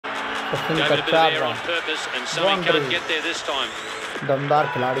Sachin Gave का it a bit of 4 air on run. purpose and Sammy can't get there this time. दमदार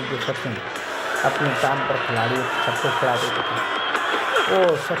खिलाड़ी जो सचिन अपने time पर खिलाड़ी छक्के खिला देते थे। ओ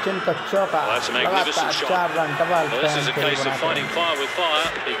सचिन का चौका, लगातार 4 run double. Well, this is a case of fighting fire with fire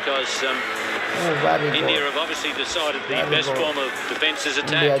because India have obviously decided the best form of defence is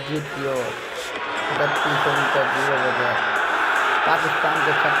attack. India जीत की ओर 32 उनका 0 हो गया। पाकिस्तान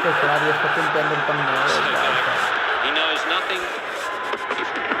के छक्के खिला दिए सचिन तेंदुलकर ने। He knows nothing.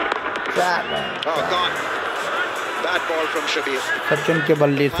 4 run. Oh, gone. Bad ball from Shabir. Sachin के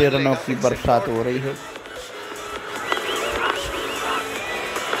बल्ले से रनों की बरसात हो रही है।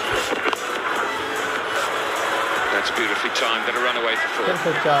 That's beautifully timed. Got a run away for 4. फिर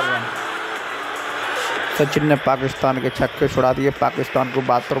से 4 रन। सचिन ने पाकिस्तान के छक्के छुड़ा दिए। पाकिस्तान को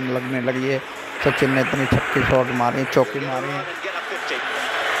बाथरूम लगने लगी है। सचिन ने इतने छक्के शॉट मारे, चौके मारे हैं।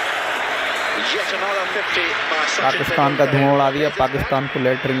 पाकिस्तान का धुआं उड़ा दिया। पाकिस्तान को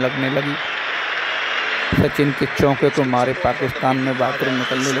लैटरिन लगने लगी। सचिन के चौके को मारे पाकिस्तान में बाथरूम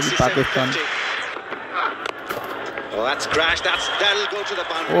निकलने लगी। पाकिस्तान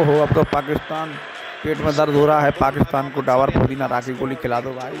ओहो, अब तो पाकिस्तान पेट में दर्द हो रहा है। पाकिस्तान को डावर पुदीना राखी गोली खिला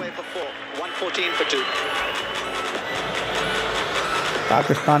दो भाई।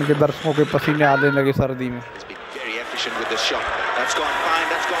 पाकिस्तान के दर्शकों के पसीने आने लगे सर्दी में।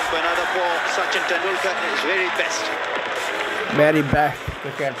 वेरी बेस्ट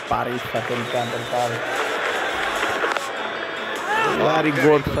क्रिकेट पारी सचिन तेंदुलकर। Very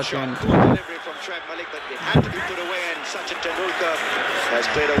good Sachin.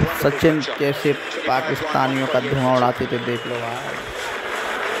 सचिन कैसे पाकिस्तानियों का धुआं उड़ाते थे देख लो भाई।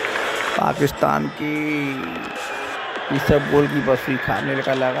 पाकिस्तान की सब गोल की बसी खाने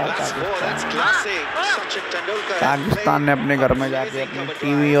का लगा। पाकिस्तान ने अपने घर में जाके अपनी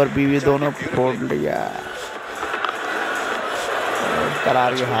टीवी और बीवी दोनों फोड़ लिया।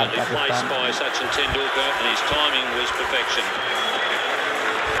 करारी हार Pakistan.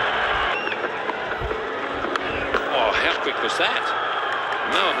 Oh, how quick was that?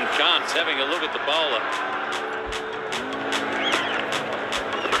 Mohan Khan's having a look at the bowler.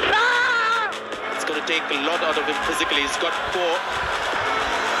 It's going to take a lot out of him physically. He's got 4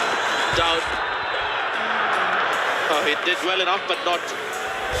 down. Oh, he did well enough, but not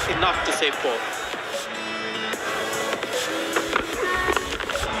enough to save 4.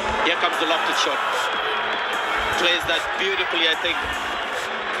 Here comes the lofted shot. Plays that beautifully, I think.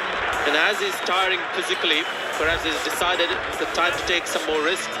 And as he's tiring physically, perhaps he's decided it's the time to take some more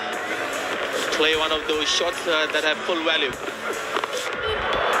risks. Play one of those shots that have full value.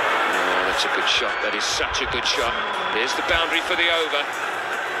 That's a good shot. That is such a good shot. There's the boundary for the over.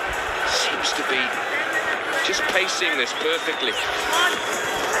 Seems to be just pacing this perfectly.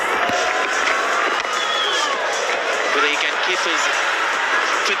 Whether he can keep his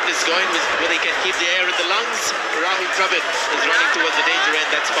fitness going, whether he can keep the air in the lungs. Rahul Dravid is running towards the danger end.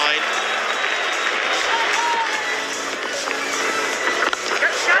 That's fine.